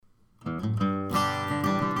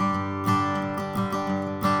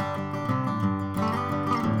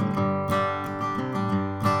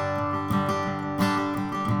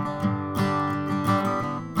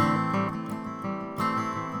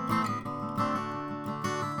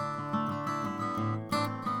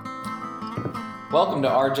Welcome to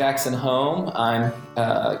Our Jackson Home. I'm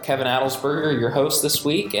Kevin Adelsberger, your host this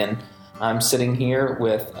week, and I'm sitting here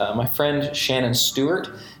with my friend Shannon Stewart,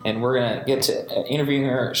 and we're going to get to interviewing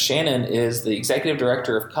her. Shannon is the executive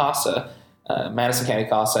director of CASA, Madison County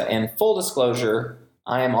CASA, and full disclosure,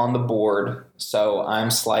 I am on the board, so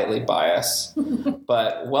I'm slightly biased.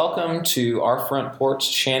 But welcome to our front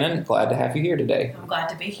porch, Shannon. Glad to have you here today. I'm glad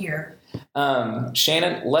to be here.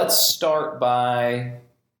 Shannon, let's start by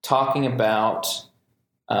talking about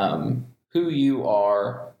who you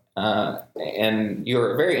are, and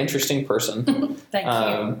you're a very interesting person. Thank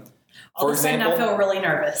you. All of a sudden, I feel really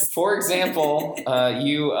nervous. For example,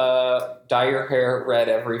 you dye your hair red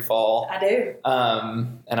every fall. I do.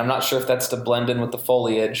 And I'm not sure if that's to blend in with the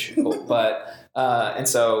foliage, but and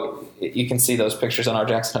so you can see those pictures on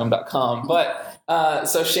ourjacksonhome.com. But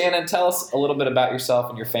so Shannon, tell us a little bit about yourself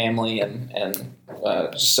and your family, and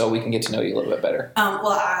just so we can get to know you a little bit better.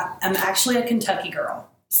 Well, I'm actually a Kentucky girl.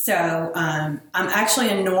 So I'm actually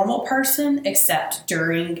a normal person, except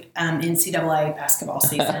during NCAA basketball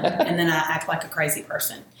season, and then I act like a crazy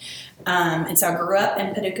person. And so I grew up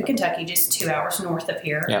in Paducah, Kentucky, just 2 hours north of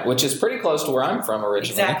here. Yeah, which is pretty close to where I'm from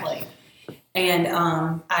originally. Exactly. And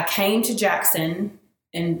I came to Jackson,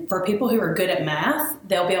 and for people who are good at math,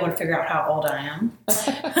 they'll be able to figure out how old I am,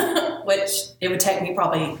 which it would take me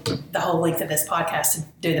probably the whole length of this podcast to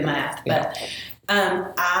do the math. But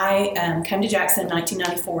I came to Jackson in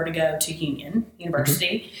 1994 to go to Union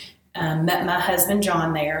University. Met my husband,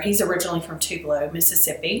 John, there. He's originally from Tupelo,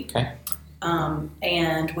 Mississippi. Okay.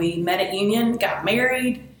 And we met at Union, got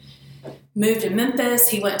married, moved to Memphis.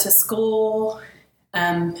 He went to school.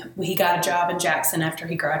 He got a job in Jackson after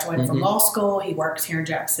he graduated from law school. He works here in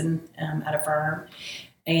Jackson at a firm.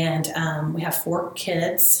 And we have 4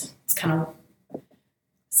 kids. It's kind of,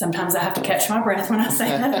 sometimes I have to catch my breath when I say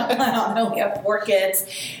that out loud. We have 4 kids.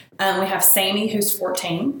 We have Sammy, who's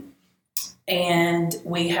 14. And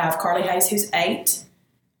we have Carly Hayes, who's 8.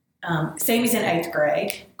 Sammy's in 8th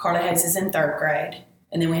grade. Carly Hayes is in 3rd grade.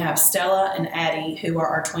 And then we have Stella and Addie, who are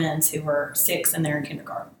our twins, who are 6 and they're in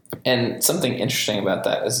kindergarten. And something interesting about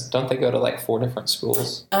that is, don't they go to like 4 different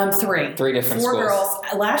schools? 3. 3 different 4 schools. Girls.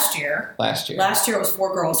 Last year it was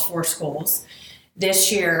 4 girls, 4 schools.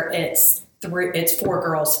 This year it's 4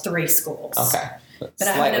 girls, 3 schools. Okay. But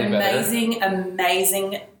I have an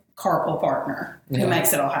amazing carpool partner who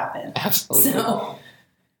makes it all happen. Absolutely.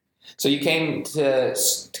 So you came to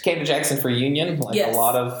Jackson for Union, like yes. a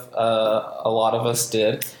lot of us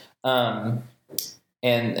did. And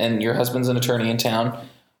your husband's an attorney in town.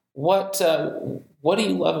 What do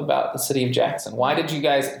you love about the city of Jackson? Why did you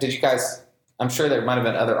guys? I'm sure there might have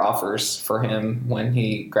been other offers for him when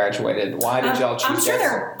he graduated. Why did y'all choose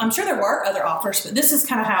Jackson? I'm sure there were other offers, but this is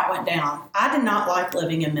kind of how it went down. I did not like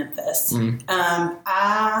living in Memphis.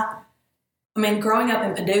 I mean, growing up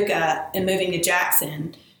in Paducah and moving to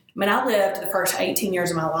Jackson, I lived the first 18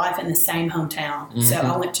 years of my life in the same hometown. So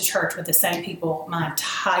I went to church with the same people my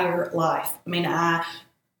entire life.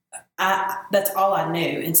 That's all I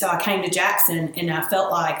knew. And so I came to Jackson, and I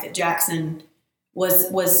felt like that Jackson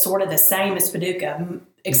was sort of the same as Paducah,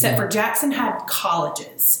 except for Jackson had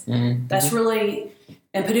colleges. That's really,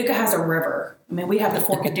 and Paducah has a river. We have the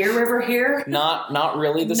Forked Deer River here. Not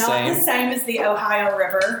really the same. Not the same as the Ohio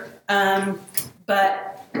River.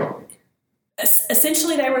 But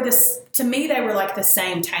essentially they were to me, they were like the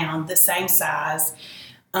same town, the same size.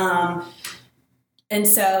 And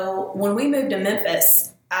so when we moved to Memphis,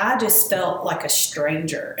 I just felt like a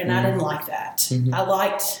stranger, and I didn't like that.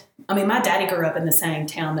 My daddy grew up in the same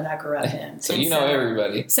town that I grew up in. So you know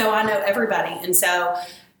everybody. So I know everybody. And so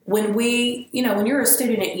when when you're a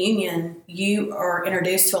student at Union, you are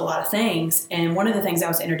introduced to a lot of things. And one of the things I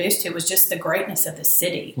was introduced to was just the greatness of the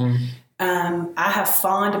city. I have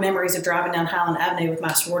fond memories of driving down Highland Avenue with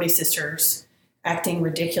my sorority sisters, acting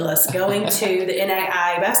ridiculous, going to the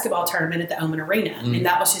NAIA basketball tournament at the Oman Arena. And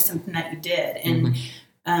that was just something that you did. And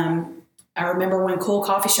I remember when cool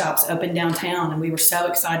coffee shops opened downtown, and we were so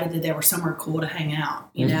excited that there was somewhere cool to hang out.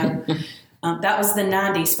 That was the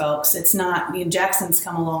 90s, folks. It's not, Jackson's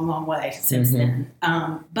come a long, long way since then.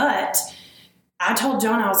 But I told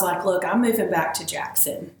John, I was like, look, I'm moving back to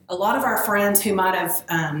Jackson. A lot of our friends that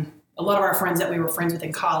we were friends with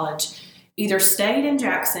in college either stayed in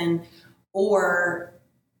Jackson or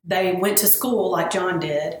they went to school like John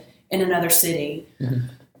did in another city.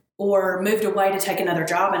 Or moved away to take another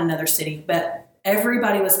job in another city. But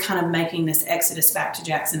everybody was kind of making this exodus back to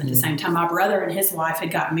Jackson at the same time. My brother and his wife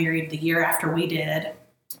had gotten married the year after we did.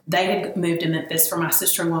 They had moved to Memphis for my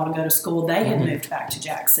sister-in-law to go to school. They had moved back to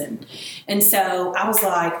Jackson. And so I was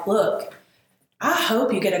like, look, I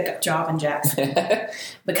hope you get a job in Jackson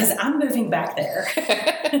because I'm moving back there.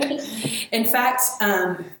 In fact,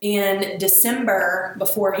 in December,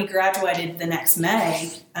 before he graduated the next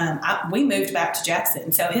May, we moved back to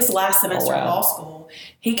Jackson. So his last semester of law school,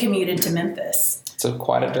 he commuted to Memphis. So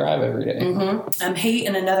quite a drive every day. Mm-hmm. He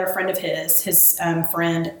and another friend of his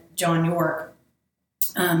friend, John York,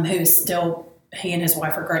 who's still... He and his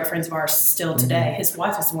wife are great friends of ours still today. Mm-hmm. His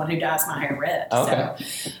wife is the one who dyes my hair red. Okay.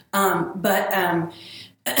 So,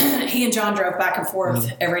 he and John drove back and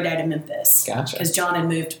forth every day to Memphis. Gotcha. Because John had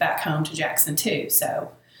moved back home to Jackson too.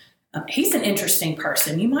 So he's an interesting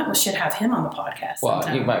person. You should have him on the podcast. Well,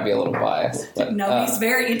 sometime. You might be a little biased. But, no, he's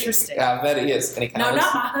very interesting. I bet he is. Not my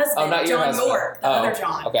husband. Oh, not your John husband. York, the other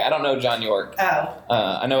John. Okay, I don't know John York. Oh.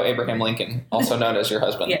 I know Abraham Lincoln, also known as your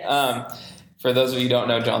husband. Yes. For those of you who don't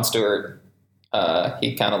know Jon Stewart,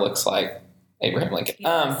 he kind of looks like Abraham Lincoln.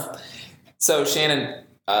 Yes. So Shannon,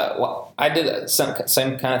 I did some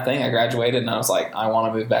same kind of thing. I graduated and I was like, I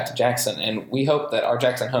want to move back to Jackson. And we hope that our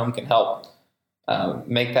Jackson home can help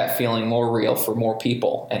make that feeling more real for more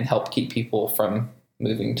people and help keep people from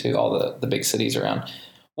moving to all the big cities around.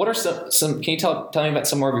 What are some can you tell me about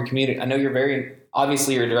some more of your community? I know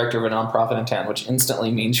obviously you're a director of a nonprofit in town, which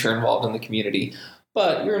instantly means you're involved in the community,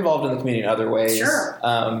 but you're involved in the community in other ways. Sure.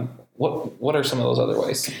 What are some of those other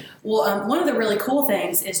ways? Well, one of the really cool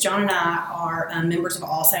things is John and I are members of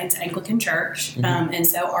All Saints Anglican Church, and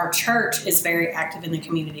so our church is very active in the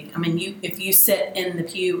community. I mean, if you sit in the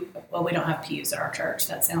pew, well, we don't have pews at our church.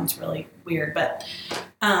 That sounds really weird, but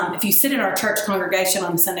if you sit in our church congregation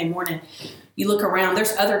on Sunday morning, you look around,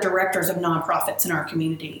 there's other directors of nonprofits in our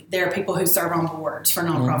community. There are people who serve on boards for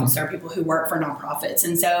nonprofits. There are people who work for nonprofits.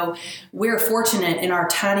 And so we're fortunate in our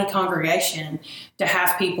tiny congregation to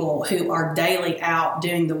have people who are daily out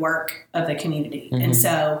doing the work of the community. And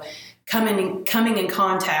so coming in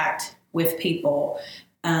contact with people.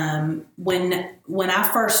 When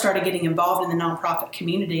I first started getting involved in the nonprofit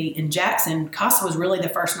community in Jackson, CASA was really the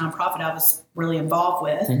first nonprofit I was really involved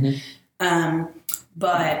with.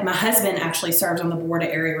 But my husband actually serves on the board of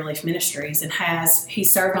Area Relief Ministries and he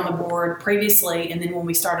served on the board previously. And then when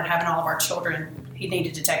we started having all of our children, he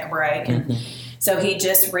needed to take a break. And so he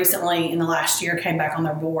just recently in the last year came back on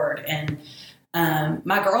their board. And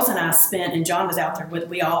my girls and I and John was out there with,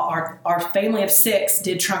 our family of 6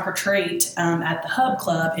 did trunk or treat at the Hub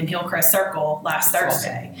Club in Hillcrest Circle last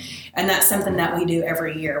Thursday. Awesome. And that's something that we do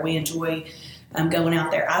every year. We enjoy going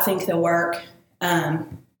out there. I think the work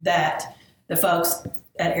that the folks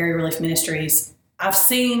at Area Relief Ministries, I've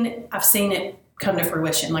seen it come to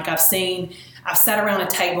fruition. Like I've sat around a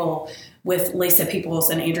table with Lisa Peoples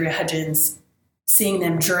and Andrea Hudgens, seeing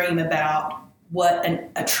them dream about what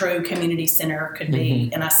a true community center could be.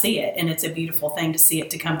 And I see it, and it's a beautiful thing to see it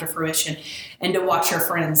to come to fruition and to watch your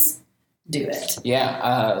friends do it.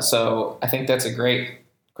 Yeah. So I think that's a great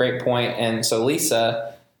point. And so Lisa,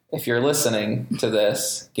 if you're listening to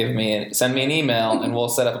this, send me an email and we'll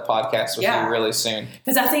set up a podcast with you really soon.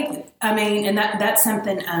 Because and that's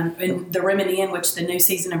something in the Rim in the Inn, which the new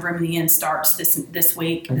season of Rim in the Inn starts this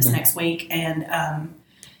week, this next week. And,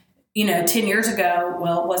 10 years ago,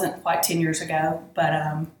 well, it wasn't quite 10 years ago,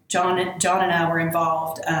 but John and I were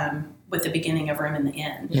involved with the beginning of Rim in the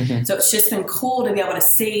Inn. So it's just been cool to be able to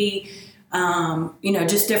see,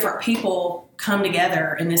 just different people come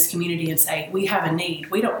together in this community and say, we have a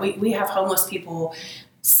need. We have homeless people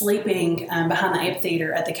sleeping behind the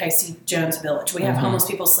amphitheater at the Casey Jones Village. We have homeless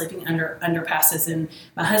people sleeping under underpasses, and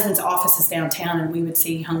my husband's office is downtown, and we would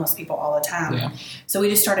see homeless people all the time. Yeah. So we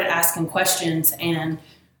just started asking questions and,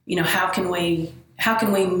 how can we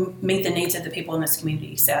meet the needs of the people in this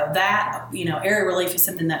community? So that, Area Relief is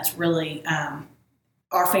something that's really,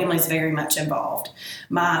 our family's very much involved.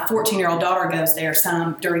 My 14-year-old daughter goes there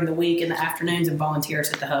some during the week in the afternoons and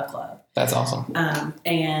volunteers at the Hub Club. That's awesome.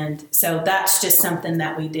 And so that's just something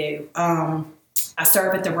that we do. I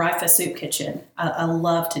serve at the Rifa Soup Kitchen. I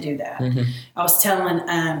love to do that. I was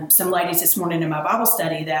telling some ladies this morning in my Bible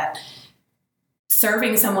study that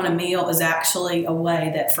serving someone a meal is actually a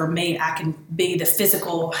way that for me, I can be the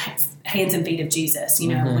physical hands and feet of Jesus.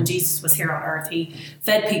 When Jesus was here on earth, he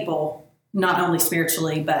fed people not only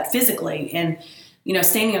spiritually, but physically. And,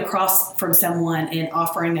 standing across from someone and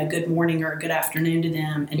offering a good morning or a good afternoon to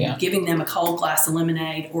them and giving them a cold glass of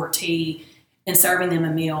lemonade or tea and serving them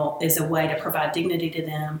a meal is a way to provide dignity to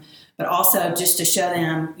them, but also just to show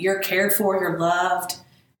them you're cared for, you're loved,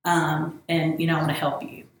 and, I want to help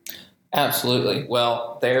you. Absolutely.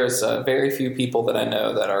 Well, there's very few people that I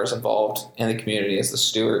know that are as involved in the community as the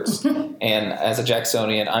Stewarts. And as a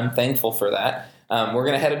Jacksonian, I'm thankful for that. We're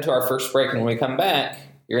going to head into our first break. And when we come back,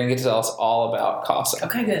 You're going to get to tell us all about CASA.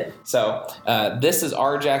 Okay, good. So this is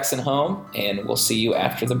our Jackson Home, and we'll see you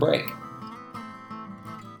after the break.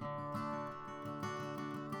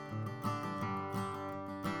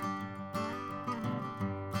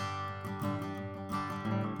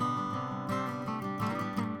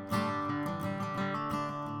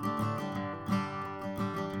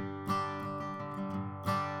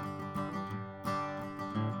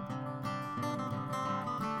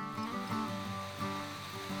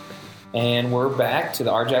 And we're back to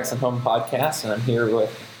the Our Jackson Home podcast, and I'm here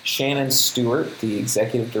with Shannon Stewart, the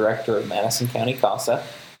Executive Director of Madison County CASA.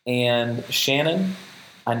 And Shannon,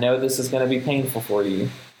 I know this is going to be painful for you,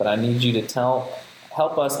 but I need you to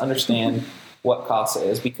help us understand what CASA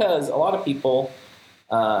is, because a lot of people,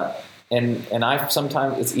 and I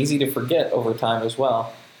sometimes, it's easy to forget over time as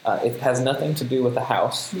well, it has nothing to do with the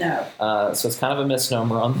house. No. So it's kind of a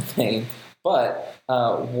misnomer on the name. But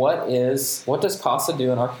what does CASA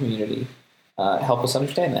do in our community? Help us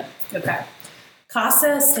understand that. Okay.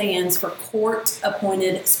 CASA stands for Court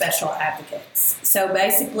Appointed Special Advocates. So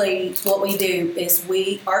basically what we do is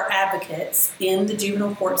we are advocates in the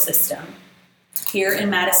juvenile court system here in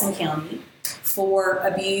Madison County for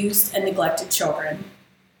abused and neglected children.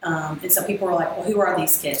 And some people are like, well, who are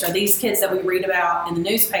these kids? Are these kids that we read about in the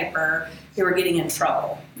newspaper who are getting in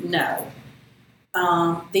trouble? No.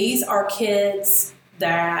 These are kids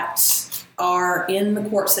that are in the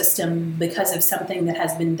court system because of something that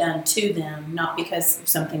has been done to them, not because of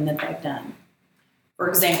something that they've done. For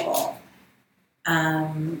example,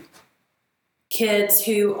 kids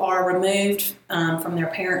who are removed from their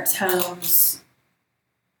parents' homes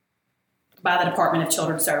by the Department of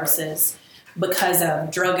Children's Services because of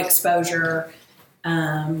drug exposure,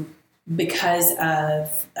 because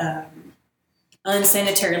of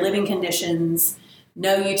unsanitary living conditions,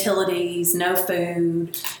 no utilities, no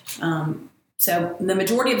food. So the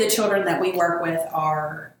majority of the children that we work with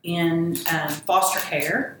are in foster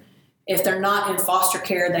care. If they're not in foster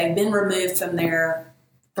care, they've been removed from their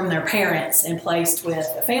parents and placed with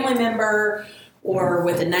a family member or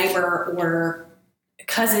with a neighbor or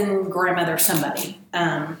cousin, grandmother, somebody.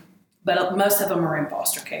 But most of them are in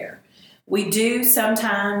foster care. We do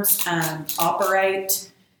sometimes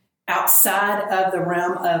operate outside of the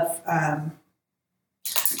realm of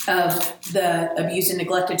the abused and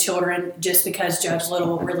neglected children, just because Judge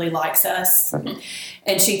Little really likes us, and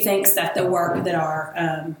she thinks that the work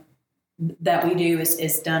that we do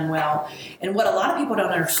is done well. And what a lot of people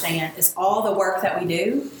don't understand is all the work that we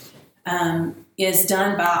do is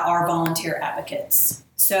done by our volunteer advocates.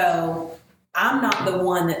 So I'm not the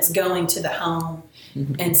one that's going to the home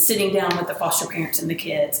and sitting down with the foster parents and the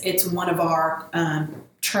kids. It's one of our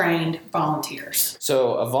trained volunteers.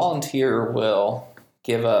 So a volunteer will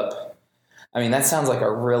give up. I mean, that sounds like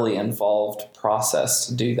a really involved process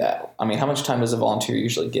to do that. I mean, how much time does a volunteer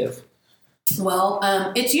usually give? Well,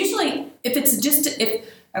 it's usually, if it's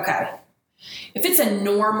a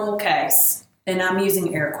normal case, and I'm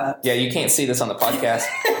using air quotes. Yeah, you can't see this on the podcast,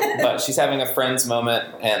 but she's having a friend's moment,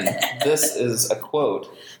 and this is a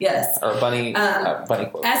quote. Yes. Or a bunny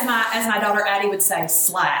quote. As my daughter Addie would say,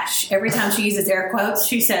 slash. Every time she uses air quotes,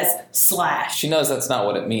 she says slash. She knows that's not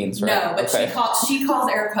what it means, right? No, but she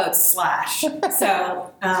calls air quotes slash.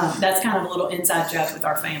 So that's kind of a little inside joke with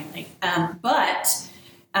our family. But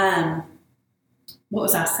what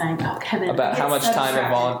was I saying about Kevin? About how much time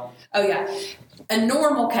involved? Oh, yeah. A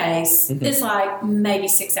normal case is like maybe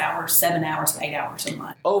 6 hours, 7 hours, 8 hours a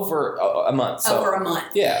month. Over a month. So, over a month.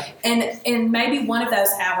 Yeah. And maybe one of those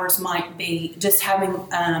hours might be just having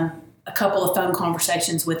a couple of phone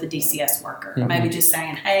conversations with the DCS worker. Maybe just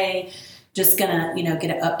saying, hey, just gonna,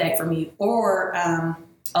 get an update from you. Or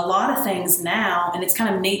a lot of things now, and it's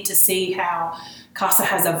kind of neat to see how CASA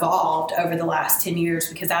has evolved over the last 10 years,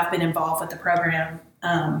 because I've been involved with the program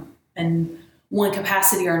in one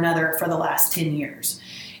capacity or another for the last 10 years.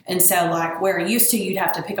 And so like where it used to, you'd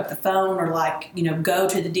have to pick up the phone or go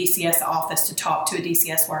to the DCS office to talk to a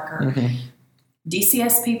DCS worker.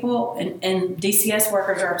 DCS people and DCS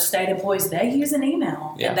workers are state employees. They use an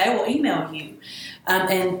email and they will email you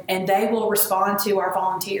and they will respond to our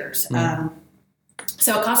volunteers.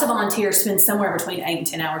 So a CASA volunteer spends somewhere between 8 and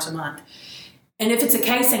 10 hours a month. And if it's a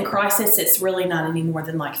case in crisis, it's really not any more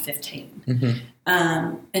than like 15.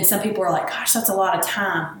 And some people are like, gosh, that's a lot of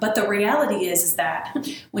time. But the reality is that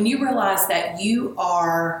when you realize that you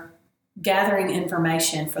are gathering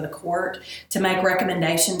information for the court to make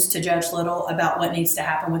recommendations to Judge Little about what needs to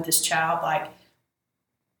happen with this child,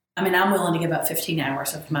 I'm willing to give up 15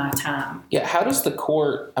 hours of my time. Yeah. How does the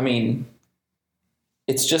court,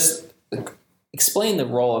 it's just explain the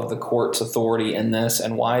role of the court's authority in this,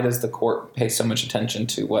 and why does the court pay so much attention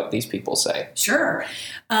to what these people say? Sure.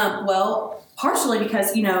 Well, partially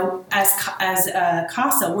because, as CASA,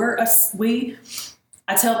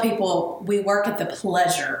 I tell people we work at the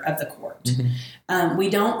pleasure of the court.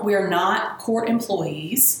 We're not court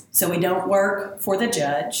employees, so we don't work for the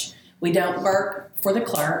judge. We don't work for the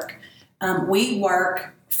clerk. We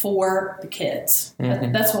work for the kids.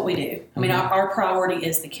 That's what we do. I mean, our priority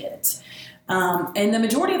is the kids. And the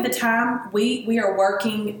majority of the time, we are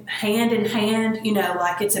working hand in hand,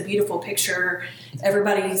 like it's a beautiful picture.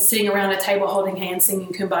 Everybody sitting around a table holding hands,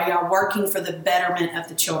 singing Kumbaya, working for the betterment of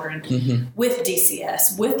the children with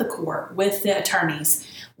DCS, with the court, with the attorneys,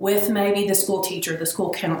 with maybe the school teacher, the school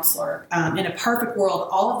counselor. In a perfect world,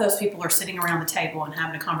 all of those people are sitting around the table and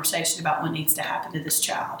having a conversation about what needs to happen to this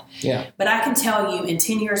child. Yeah. But I can tell you, in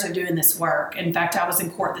 10 years of doing this work, in fact, I was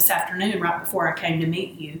in court this afternoon right before I came to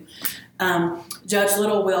meet you. Judge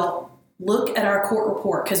Little will look at our court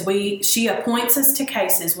report because she appoints us to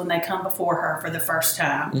cases when they come before her for the first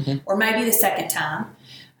time or maybe the second time.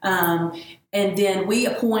 And then we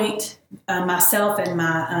appoint myself and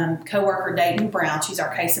my coworker Dayton Brown. She's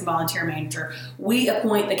our case and volunteer manager. We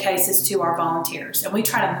appoint the cases to our volunteers, and we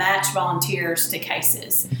try to match volunteers to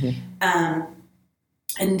cases. And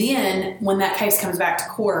then when that case comes back to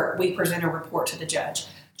court, we present a report to the judge.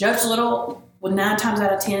 Judge Little, 9 times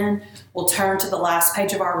out of 10, will turn to the last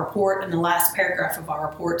page of our report, and the last paragraph of our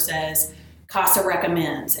report says, CASA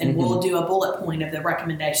recommends, and we'll do a bullet point of the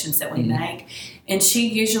recommendations that we make. And she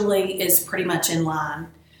usually is pretty much in line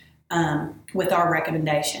with our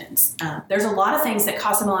recommendations. There's a lot of things that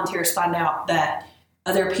CASA volunteers find out that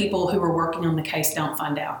other people who are working on the case don't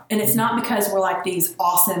find out. And it's not because we're like these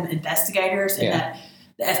awesome investigators and that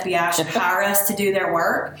the FBI should hire us to do their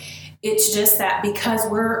work. It's just that because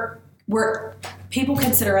we're people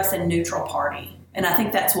consider us a neutral party. And I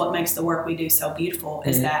think that's what makes the work we do so beautiful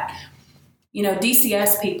is that,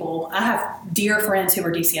 DCS people, I have dear friends who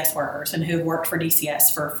are DCS workers and who have worked for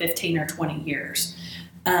DCS for 15 or 20 years.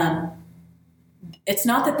 It's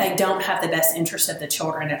not that they don't have the best interest of the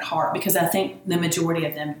children at heart, because I think the majority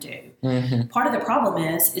of them do. Part of the problem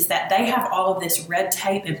is that they have all of this red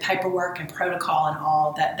tape and paperwork and protocol and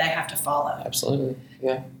all that they have to follow. Absolutely,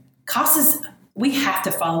 yeah. CASA's, we have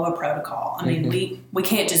to follow a protocol. I mean, we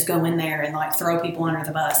can't just go in there and like throw people under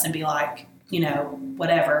the bus and be like,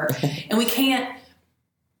 whatever. And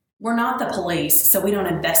we're not the police, so we don't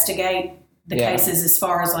investigate the cases as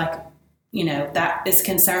far as like, that is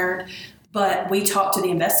concerned. But we talk to the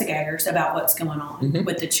investigators about what's going on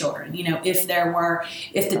with the children. If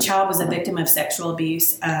the child was a victim of sexual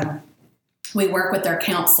abuse, we work with their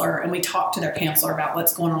counselor and we talk to their counselor about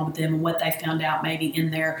what's going on with them and what they found out maybe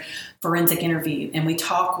in their forensic interview. And we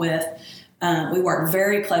talk with, we work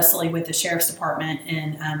very closely with the sheriff's department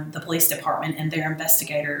and the police department and their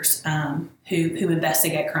investigators who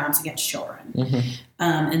investigate crimes against children.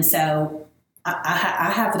 And so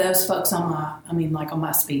I have those folks on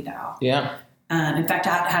my speed dial. Yeah. In fact,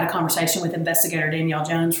 I had a conversation with investigator Danielle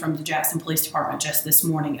Jones from the Jackson Police Department just this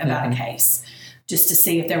morning about a case, just to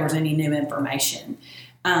see if there was any new information.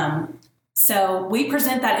 So we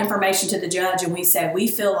present that information to the judge and we say, we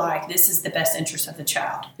feel like this is the best interest of the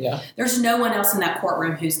child. Yeah. There's no one else in that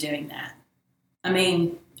courtroom who's doing that. I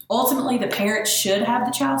mean, ultimately the parents should have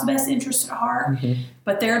the child's best interest at heart,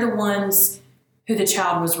 but they're the ones who the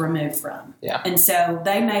child was removed from. Yeah. And so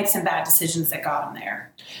they made some bad decisions that got them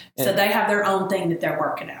there. And so they have their own thing that they're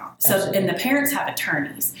working out. So, and the parents have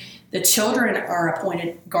attorneys. The children are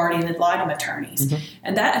appointed guardian ad litem attorneys.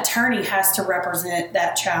 And that attorney has to represent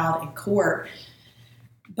that child in court.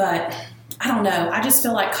 But I don't know. I just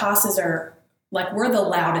feel like CASAs are, like, we're the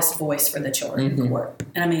loudest voice for the children in court.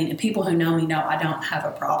 And I mean, and people who know me know I don't have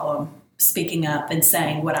a problem speaking up and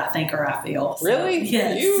saying what I think or I feel. So, really?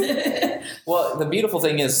 Yes. Well, the beautiful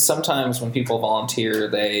thing is sometimes when people volunteer,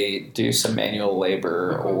 they do some manual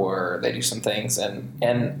labor or they do some things,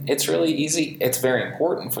 and it's really easy. It's very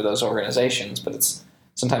important for those organizations, but it's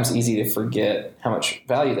sometimes easy to forget how much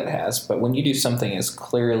value that has. But when you do something as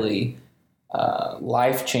clearly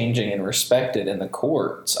life-changing and respected in the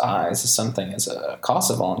court's eyes as something as a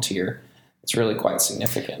CASA volunteer, it's really quite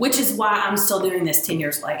significant. Which is why I'm still doing this 10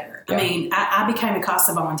 years later. Yeah. I mean, I became a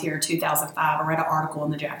CASA volunteer in 2005. I read an article in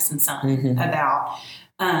the Jackson Sun about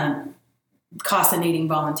CASA needing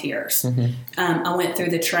volunteers. I went through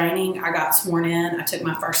the training. I got sworn in. I took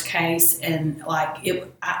my first case. And,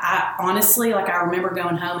 I honestly, I remember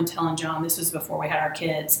going home and telling John, this was before we had our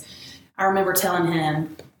kids, I remember telling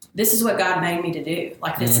him, this is what God made me to do.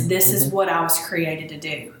 Like this is what I was created to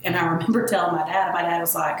do. And I remember telling my dad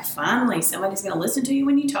was like, finally, somebody's going to listen to you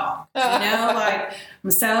when you talk. Like,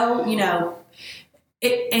 so,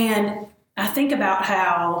 and I think about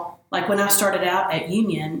how, like, when I started out at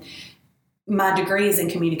Union, my degree is in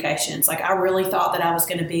communications. Like, I really thought that I was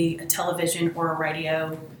going to be a television or a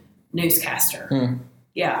radio newscaster.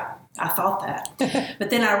 Yeah, I thought that. But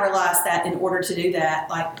then I realized that in order to do that,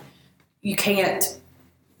 like, you can't.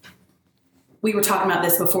 We were talking about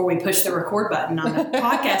this before we pushed the record button on the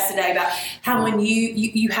podcast today about how when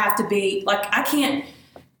you have to be, like, I can't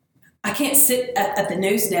sit at the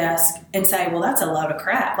news desk and say, well, that's a load of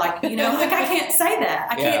crap. Like, like, I can't say that.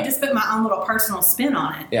 I can't just put my own little personal spin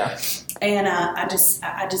on it. Yeah. And I just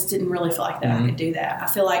didn't really feel like that I could do that. I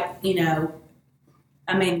feel like,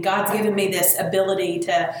 God's given me this ability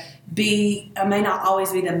to I may not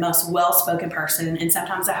always be the most well-spoken person, and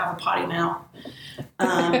sometimes I have a potty mouth.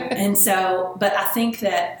 And so, but I think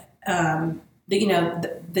that,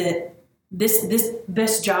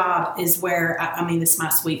 this job is where, this is my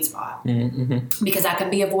sweet spot, because I can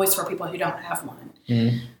be a voice for people who don't have one.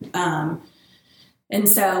 And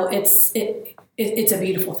so it's a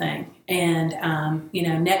beautiful thing. And,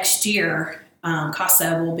 next year,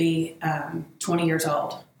 CASA will be 20 years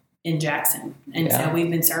old in Jackson. And so we've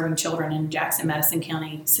been serving children in Jackson, Madison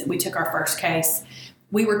County. So we took our first case.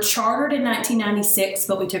 We were chartered in 1996,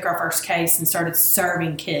 but we took our first case and started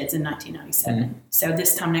serving kids in 1997. So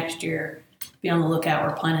this time next year, be on the lookout.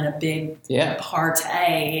 We're planning a big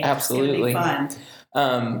party. Absolutely. It's going to be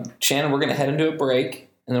fun. Shannon, we're going to head into a break,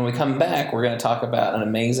 and then when we come back, we're going to talk about an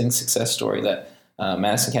amazing success story that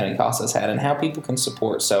Madison County CASA has had and how people can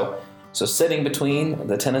support. So sitting between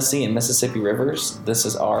the Tennessee and Mississippi rivers, this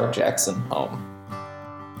is our Jackson home.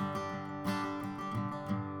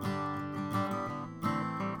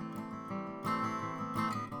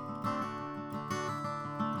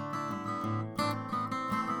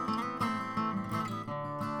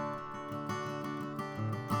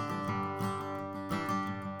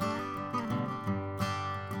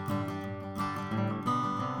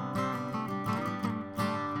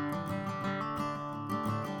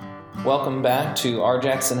 Welcome back to Our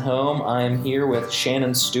Jackson Home. I am here with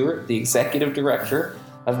Shannon Stewart, the Executive Director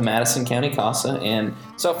of Madison County CASA. And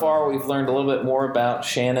so far, we've learned a little bit more about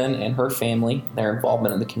Shannon and her family, their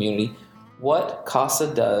involvement in the community, what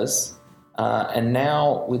CASA does. And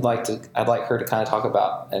now I'd like her to kind of talk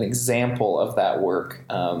about an example of that work,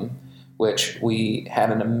 which we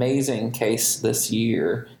had an amazing case this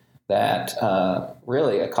year that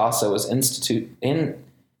really a CASA was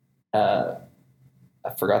I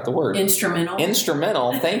forgot the word. Instrumental.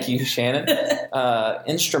 Thank you, Shannon.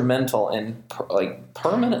 Instrumental in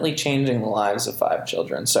permanently changing the lives of 5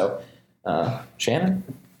 children. So, Shannon?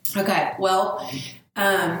 Okay. Well,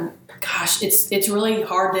 it's really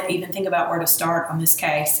hard to even think about where to start on this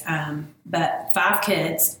case. But 5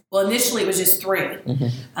 kids. Well, initially it was just 3.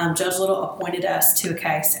 Judge Little appointed us to a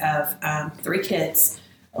case of 3 kids,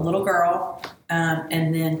 a little girl,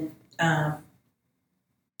 and then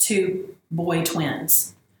 2 boy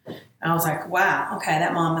twins. I was like, wow, okay,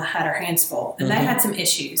 that mama had her hands full. And they had some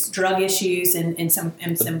issues, drug issues and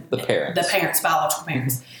the parents, biological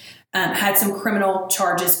parents. Had some criminal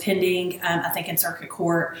charges pending, I think in circuit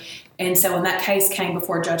court. And so when that case came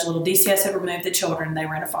before Judge Little, DCS had removed the children. They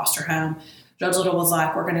were in a foster home. Judge Little was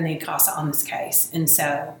like, we're going to need CASA on this case. And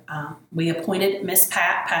so we appointed Miss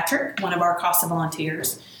Pat Patrick, one of our CASA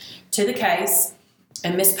volunteers, to the case.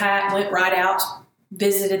 And Miss Pat went right out,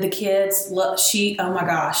 visited the kids. Look, oh my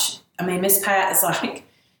gosh. Miss Pat is like,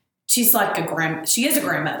 she's like she is a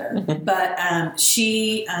grandmother, but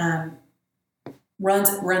she runs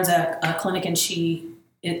a clinic, and she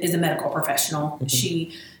is a medical professional.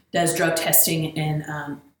 She does drug testing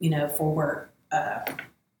and, for work,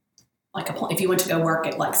 if you went to go work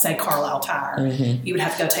at, like, say, Carlisle Tire, you would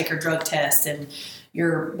have to go take your drug test and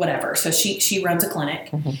your whatever. So she runs a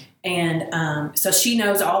clinic. And so she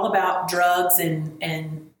knows all about drugs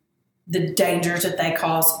and the dangers that they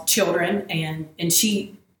cause children. And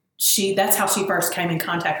she that's how she first came in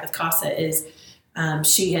contact with CASA is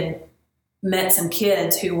she had met some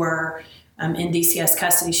kids who were in DCS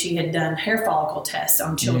custody. She had done hair follicle tests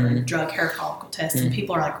on children, drug hair follicle tests. And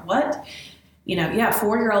people are like, what?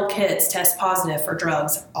 4-year-old kids test positive for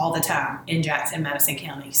drugs all the time in Jackson, Madison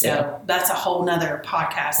County. So that's a whole nother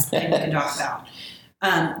podcast that we can talk about.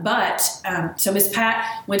 So Miss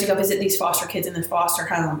Pat went to go visit these foster kids in the foster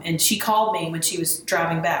home, and she called me when she was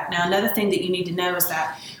driving back. Now, another thing that you need to know is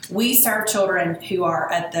that we serve children who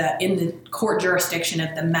are in the court jurisdiction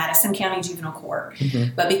of the Madison County Juvenile Court.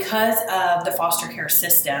 Mm-hmm. But because of the foster care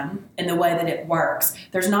system and the way that it works,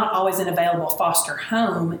 there's not always an available foster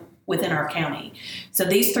home within our county. So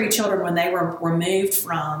these 3 children, when they were removed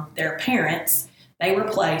from their parents, they were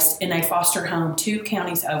placed in a foster home 2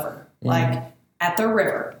 counties over, like at the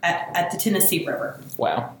river, at the Tennessee River.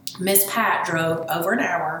 Wow. Miss Pat drove over an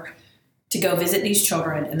hour to go visit these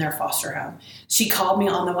children in their foster home. She called me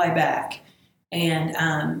on the way back,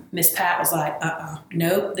 and Miss Pat was like,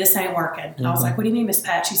 nope, this ain't working. Mm-hmm. I was like, what do you mean, Miss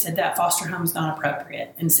Pat? She said, that foster home's not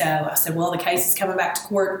appropriate. And so I said, well, the case is coming back to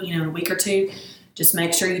court, in a week or 2. Just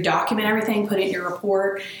make sure you document everything, put it in your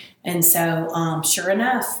report. And so sure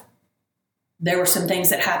enough, there were some things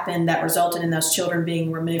that happened that resulted in those children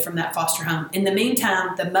being removed from that foster home. In the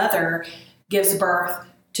meantime, the mother gives birth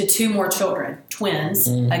to 2 more children, twins,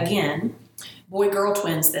 again, boy-girl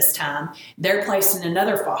twins this time. They're placed in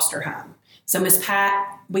another foster home. So Miss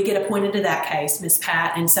Pat, we get appointed to that case, Miss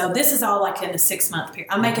Pat. And so this is all like in a 6-month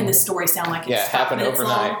period. I'm making this story sound like it's 5 minutes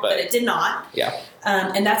overnight, long, but it did not. Yeah.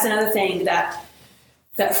 And that's another thing that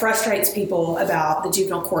frustrates people about the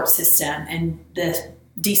juvenile court system and the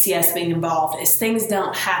DCS being involved is things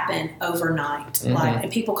don't happen overnight. Mm-hmm.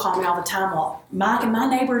 And people call me all the time, well, my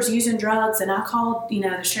neighbor's using drugs, and I called,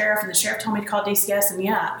 the sheriff, and the sheriff told me to call DCS,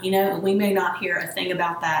 and we may not hear a thing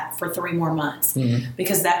about that for 3 more months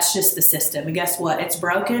because that's just the system. And guess what? It's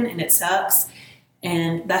broken and it sucks,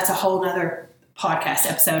 and that's a whole nother podcast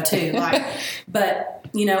episode too. But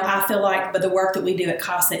I feel like, the work that we do at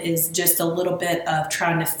CASA is just a little bit of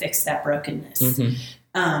trying to fix that brokenness.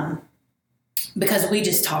 Mm-hmm. Because we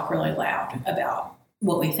just talk really loud about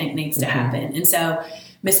what we think needs to happen. And so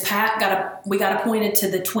Miss Pat we got appointed to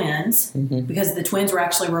the twins because the twins were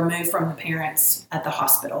actually removed from the parents at the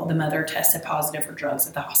hospital. The mother tested positive for drugs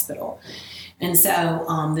at the hospital. And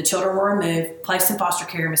so the children were removed, placed in foster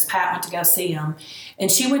care. Miss Pat went to go see them. And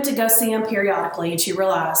she went to go see them periodically, and she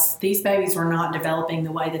realized these babies were not developing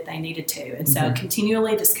the way that they needed to. And so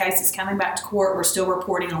continually, this case is coming back to court. We're still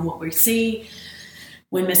reporting on what we see.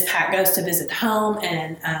 When Miss Pat goes to visit the home,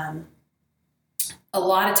 and a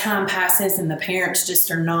lot of time passes, and the parents just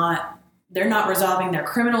they're not resolving their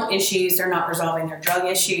criminal issues. They're not resolving their drug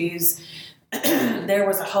issues. There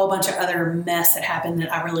was a whole bunch of other mess that happened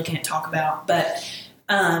that I really can't talk about. But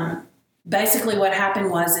basically what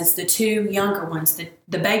happened is the 2 younger ones,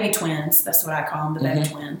 the baby twins, that's what I call them, the baby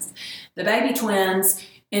twins. The baby twins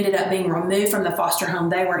ended up being removed from the foster home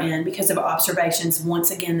they were in because of observations,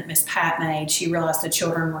 once again, that Miss Pat made. She realized the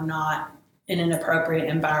children were not in an appropriate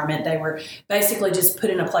environment. They were basically just put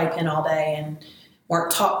in a playpen all day and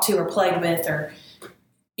weren't talked to or played with or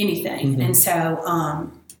anything. Mm-hmm. And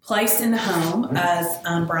so placed in the home as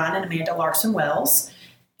Brian and Amanda Larson Wells.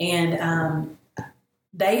 And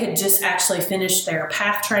they had just actually finished their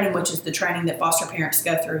PATH training, which is the training that foster parents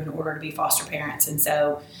go through in order to be foster parents. And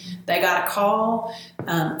so they got a call.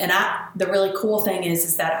 And the really cool thing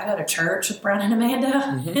is that I go to church with Brian and Amanda.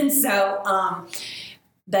 Mm-hmm. And so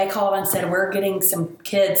they called and said, we're getting some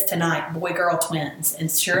kids tonight, boy-girl twins.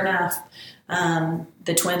 And sure enough,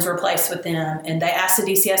 the twins were placed with them. And they asked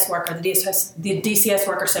the DCS worker. The DCS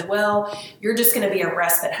worker said, well, you're just going to be a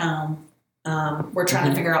respite home. We're trying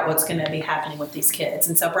to figure out what's going to be happening with these kids.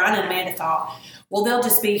 And so Brian and Amanda thought, well, they'll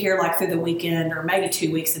just be here like through the weekend or maybe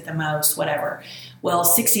 2 weeks at the most, whatever. Well,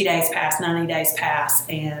 60 days pass, 90 days pass,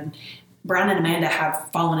 and Brian and Amanda have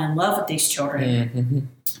fallen in love with these children. Mm-hmm.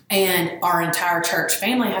 And our entire church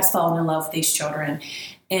family has fallen in love with these children.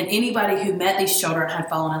 And anybody who met these children had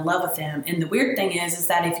fallen in love with them. And the weird thing is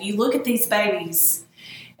that if you look at these babies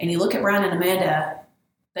and you look at Brian and Amanda,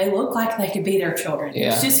 they look like they could be their children.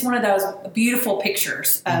 Yeah. It's just one of those beautiful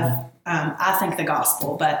pictures of, I think, the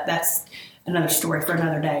gospel. But that's another story for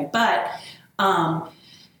another day. But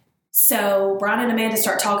so Brian and Amanda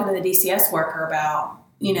start talking to the DCS worker about,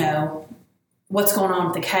 what's going on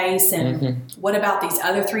with the case and what about these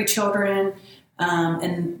other 3 children.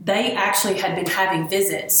 And they actually had been having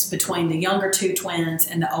visits between the younger 2 twins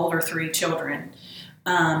and the older 3 children.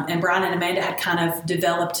 And Brian and Amanda had kind of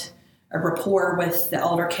developed a rapport with the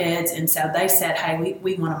older kids. And so they said, hey,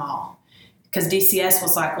 we want them all. Because DCS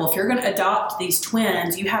was like, well, if you're going to adopt these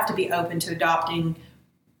twins, you have to be open to adopting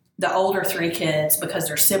the older 3 kids because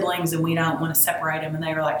they're siblings and we don't want to separate them. And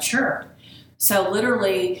they were like, sure. So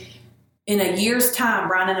literally in a year's time,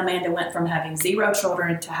 Brian and Amanda went from having 0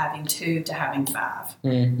 children to having 2 to having 5.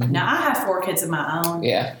 Mm-hmm. Now I have 4 kids of my own.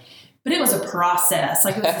 Yeah. But it was a process.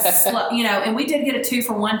 Like it was a slow, and we did get a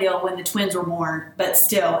 2-for-1 deal when the twins were born, but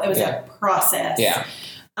still, it was a process. Yeah.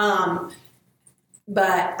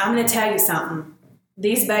 But I'm going to tell you something.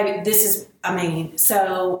 These babies,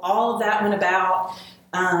 so all of that went about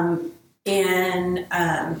in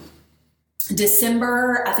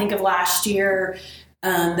December, I think, of last year.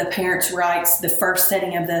 The parents' rights, the first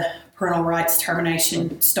setting of the parental rights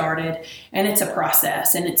termination started, and it's a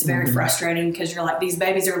process, and it's very frustrating because you're like, these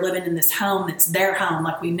babies are living in this home that's their home,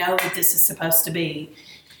 like we know that this is supposed to be.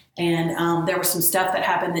 And there was some stuff that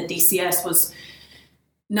happened that DCS was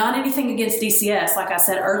not anything against DCS. Like I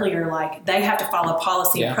said earlier, like they have to follow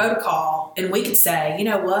policy and protocol, and we could say, you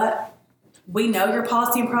know what? We know your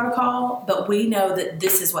policy and protocol, but we know that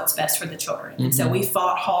this is what's best for the children. And so we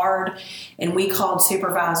fought hard, and we called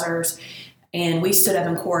supervisors, and we stood up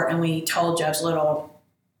in court, and we told Judge Little,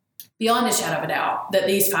 beyond a shadow of a doubt, that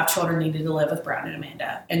these 5 children needed to live with Brown and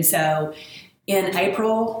Amanda. And so in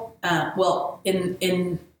April,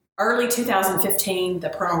 in early 2015, the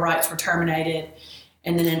parental rights were terminated.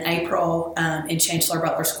 And then in April, in Chancellor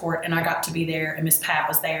Butler's court, and I got to be there, and Miss Pat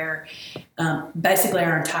was there. Basically,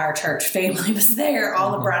 our entire church family was there.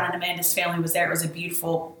 All of Brian and Amanda's family was there. It was a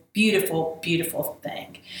beautiful, beautiful, beautiful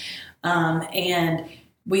thing. And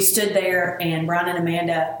we stood there, and Brian and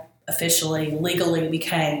Amanda officially, legally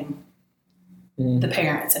became the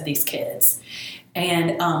parents of these kids.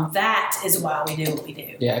 And that is why we do what we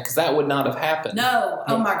do. Yeah, because that would not have happened. No.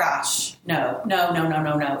 Oh, my gosh. No.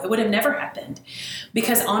 It would have never happened.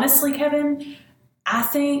 Because honestly, Kevin, I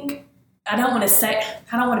think, I don't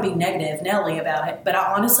want to be negative, Nelly, about it, but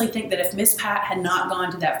I honestly think that if Miss Pat had not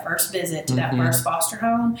gone to that first visit to that first foster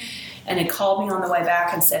home and had called me on the way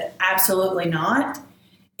back and said, absolutely not,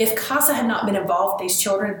 if CASA had not been involved with these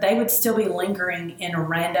children, they would still be lingering in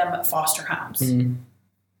random foster homes.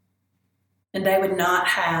 And they would not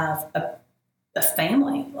have a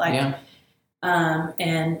family.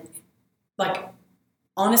 And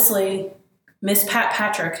honestly, Miss Pat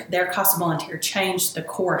Patrick, their CASA volunteer, changed the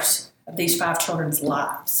course of these 5 children's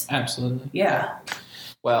lives. Absolutely. Yeah.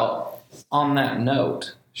 Well, on that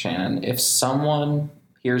note, Shannon, if someone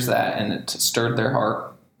hears that and it stirred their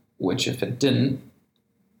heart, which if it didn't,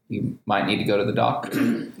 you might need to go to the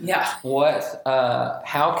doctor. Yeah.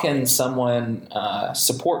 How can someone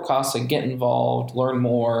support CASA, get involved, learn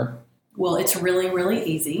more? Well, it's really, really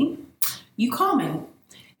easy. You call me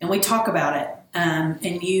and we talk about it.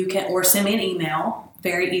 And you can, or send me an email,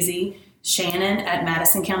 very easy,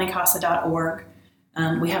 shannon@madisoncountycasa.org.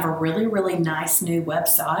 We have a really, really nice new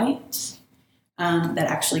website that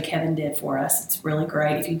actually Kevin did for us. It's really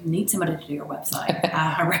great. If you need somebody to do your website,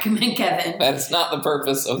 I recommend Kevin. That's not the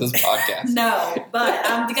purpose of this podcast. No, but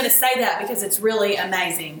I'm going to say that because it's really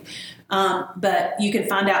amazing. But you can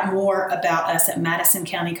find out more about us at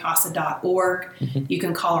madisoncountycasa.org. You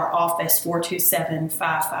can call our office,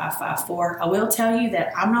 427-5554. I will tell you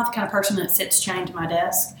that I'm not the kind of person that sits chained to my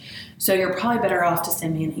desk, so you're probably better off to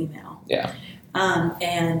send me an email. Yeah.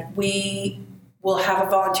 And we will have a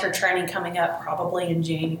volunteer training coming up probably in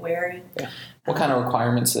January. Yeah. What kind of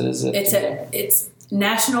requirements is it? It's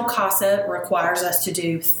National CASA requires us to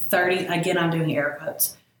do 30, again, I'm doing air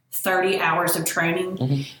quotes, 30 hours of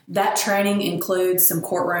training. That training includes some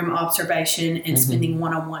courtroom observation and spending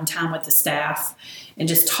one-on-one time with the staff and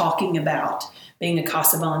just talking about being a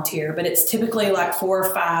CASA volunteer. But it's typically like 4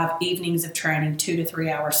 or 5 evenings of training, 2 to 3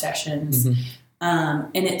 hour sessions. And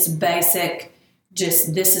it's basic,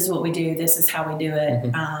 just this is what we do, this is how we do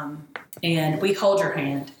it. And we hold your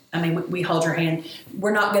hand. I mean, we hold your hand.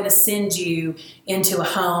 We're not going to send you into a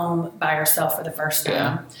home by yourself for the first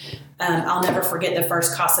time. I'll never forget the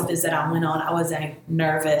first CASA visit I went on. I was a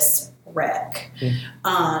nervous wreck.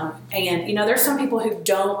 And, there's some people who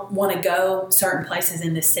don't want to go certain places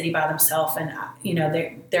in this city by themselves. And,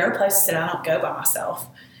 there are places that I don't go by myself.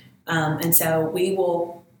 And so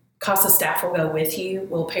CASA staff will go with you.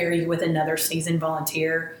 We'll pair you with another seasoned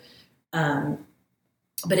volunteer. But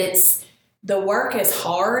the work is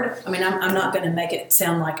hard. I mean, I'm not going to make it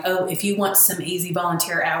sound like, oh, if you want some easy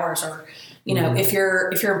volunteer hours or, if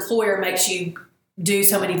your employer makes you do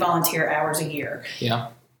so many volunteer hours a year. Yeah.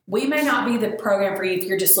 We may not be the program for you if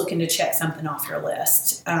you're just looking to check something off your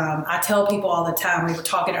list. I tell people all the time, we were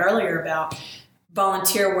talking earlier about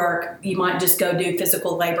volunteer work. You might just go do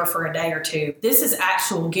physical labor for a day or two. This is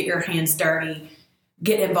actual get your hands dirty,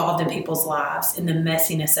 get involved in people's lives, in the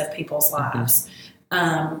messiness of people's lives.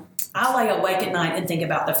 I lay awake at night and think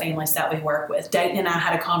about the families that we work with. Dayton and I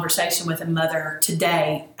had a conversation with a mother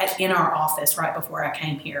today in our office right before I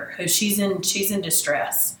came here. Who she's in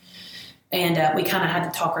distress, and we kind of had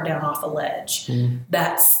to talk her down off a ledge.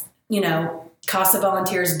 That's CASA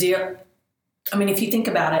volunteers do. I mean, if you think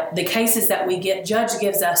about it, the cases that we get, Judge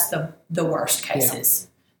gives us the worst cases,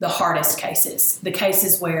 the hardest cases, the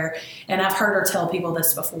cases where, and I've heard her tell people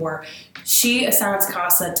this before, she assigns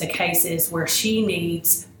CASA to cases where she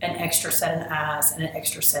needs an extra set of eyes and an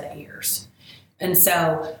extra set of ears. And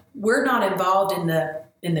so we're not involved in the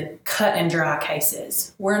cut and dry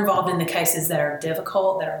cases. We're involved in the cases that are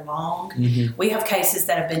difficult, that are long. Mm-hmm. We have cases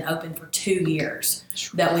that have been open for 2 years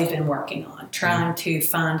that we've been working on, trying to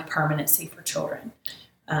find permanency for children.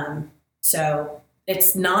 So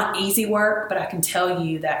it's not easy work, but I can tell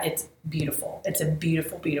you that it's beautiful. It's a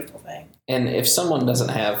beautiful, beautiful thing. And if someone doesn't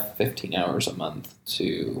have 15 hours a month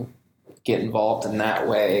to get involved in that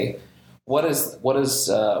way, what is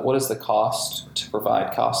the cost to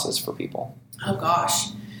provide CASAs for people? Oh gosh,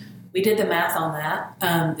 we did the math on that.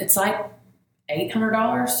 It's like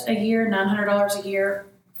 $800 a year, $900 a year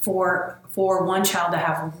for one child to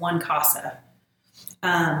have one CASA.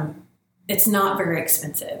 It's not very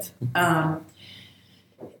expensive. And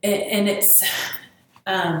it's,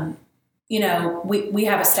 we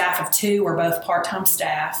have a staff of 2. We're both part-time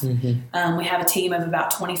staff. Mm-hmm. We have a team of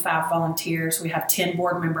about 25 volunteers. We have 10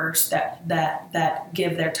 board members that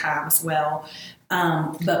give their time as well.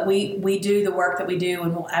 But we do the work that we do,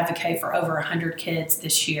 and we'll advocate for over 100 kids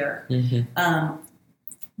this year, mm-hmm.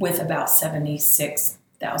 With about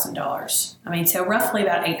 $76,000. I mean, so roughly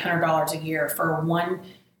about $800 a year for one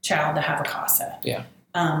child to have a CASA. Yeah.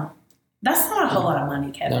 That's not a whole lot of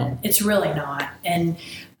money, Kevin. No. It's really not. And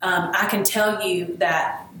I can tell you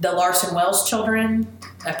that the Larson Wells children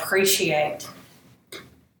appreciate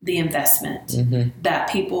the investment mm-hmm. that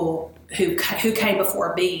people who came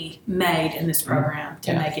before me made in this program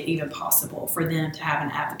to make it even possible for them to have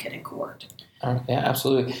an advocate in court. Yeah,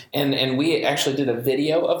 absolutely. And we actually did a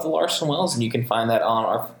video of the Larson Wells, and you can find that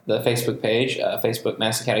on the Facebook page, Facebook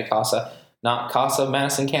Madison County CASA, not CASA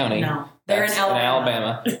Madison County. No, they're in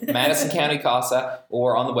Alabama. Madison County CASA,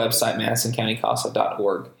 or on the website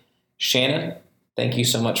madisoncountycasa.org. Shannon, thank you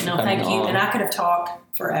so much for coming on. No, thank you. And I could have talked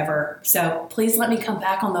forever. So please let me come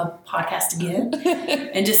back on the podcast again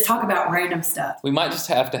and just talk about random stuff. We might just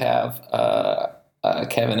have to have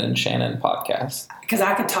Kevin and Shannon podcast. Because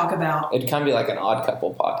I could talk about... It'd kind of be like an odd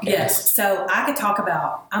couple podcast. Yes. So I could talk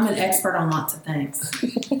about... I'm an expert on lots of things.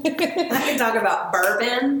 I could talk about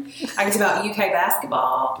bourbon. I could talk about UK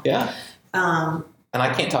basketball. Yeah. And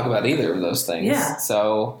I can't talk about either of those things. Yeah.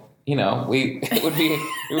 So... it would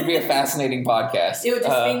be a fascinating podcast. It would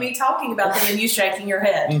just be me talking about them and you shaking your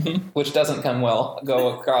head, mm-hmm, which doesn't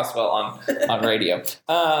go across well on radio.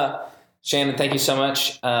 Shannon, thank you so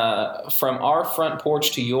much. From our front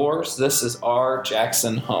porch to yours, this is our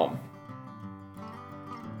Jackson home.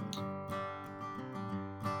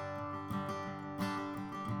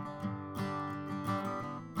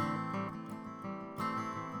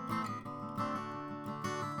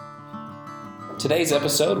 Today's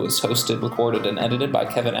episode was hosted, recorded, and edited by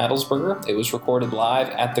Kevin Adelsberger. It was recorded live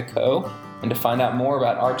at the Co. And to find out more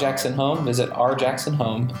about Our Jackson Home, visit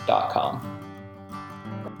ourjacksonhome.com.